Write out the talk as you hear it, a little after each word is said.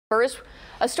First,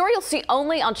 a story you'll see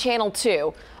only on Channel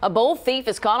 2. A bold thief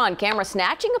is caught on camera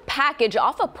snatching a package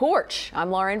off a porch. I'm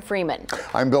Lauren Freeman.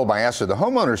 I'm Bill Biessa. The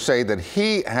homeowners say that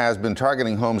he has been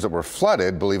targeting homes that were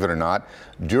flooded, believe it or not,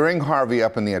 during Harvey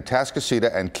up in the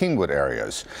Atascocita and Kingwood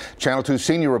areas. Channel 2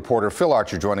 senior reporter Phil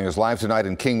Archer joining us live tonight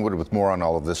in Kingwood with more on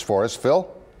all of this for us. Phil?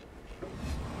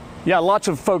 Yeah, lots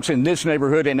of folks in this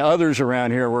neighborhood and others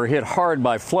around here were hit hard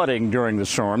by flooding during the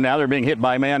storm. Now they're being hit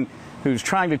by a man who's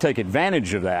trying to take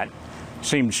advantage of that.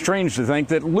 Seems strange to think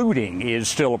that looting is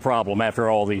still a problem after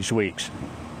all these weeks.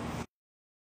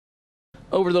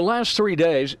 Over the last 3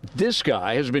 days, this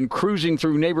guy has been cruising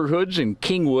through neighborhoods in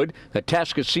Kingwood,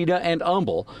 Atascocita, and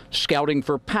Humble, scouting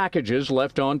for packages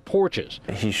left on porches.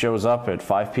 He shows up at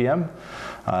 5 p.m.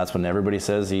 That's when everybody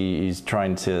says he's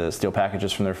trying to steal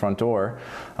packages from their front door.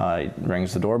 He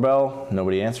rings the doorbell,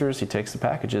 nobody answers, he takes the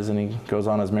packages and he goes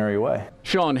on his merry way.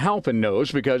 Sean Halpin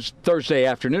knows because Thursday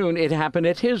afternoon it happened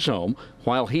at his home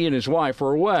while he and his wife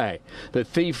were away. The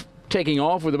thief taking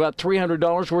off with about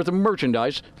 $300 worth of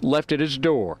merchandise left at his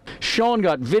door. Sean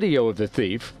got video of the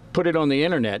thief, put it on the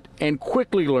internet, and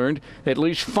quickly learned at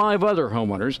least 5 other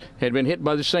homeowners had been hit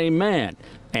by the same man,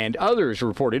 and others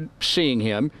reported seeing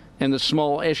him in the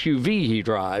small SUV he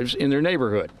drives in their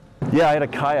neighborhood. Yeah, I had a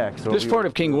kayak. So this part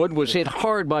of Kingwood was hit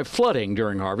hard by flooding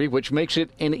during Harvey, which makes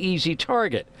it an easy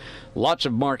target. Lots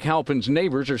of Mark Halpin's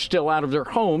neighbors are still out of their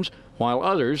homes, while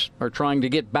others are trying to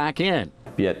get back in.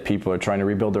 Yet people are trying to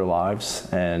rebuild their lives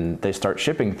and they start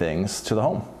shipping things to the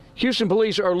home. Houston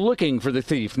police are looking for the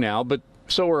thief now, but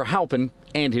so are Halpin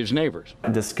and his neighbors.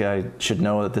 This guy should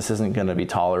know that this isn't going to be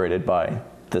tolerated by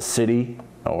the city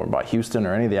or by Houston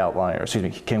or any of the outlying, or excuse me,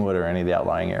 Kingwood or any of the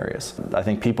outlying areas. I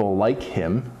think people like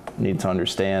him need to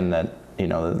understand that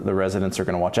the residents are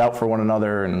going to watch out for one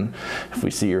another, and if we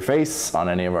see your face on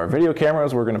any of our video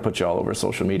cameras, we're going to put you all over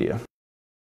social media.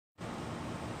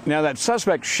 Now that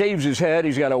suspect shaves his head.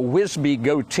 He's got a wispy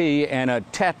goatee and a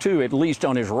tattoo, at least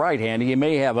on his right hand. He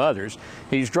may have others.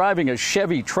 He's driving a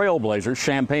Chevy Trailblazer,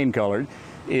 champagne colored.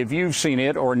 If you've seen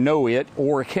it or know it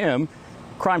or him,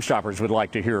 Crime Stoppers would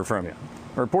like to hear from you.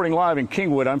 Reporting live in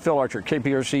Kingwood, I'm Phil Archer,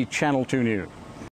 KPRC Channel 2 News.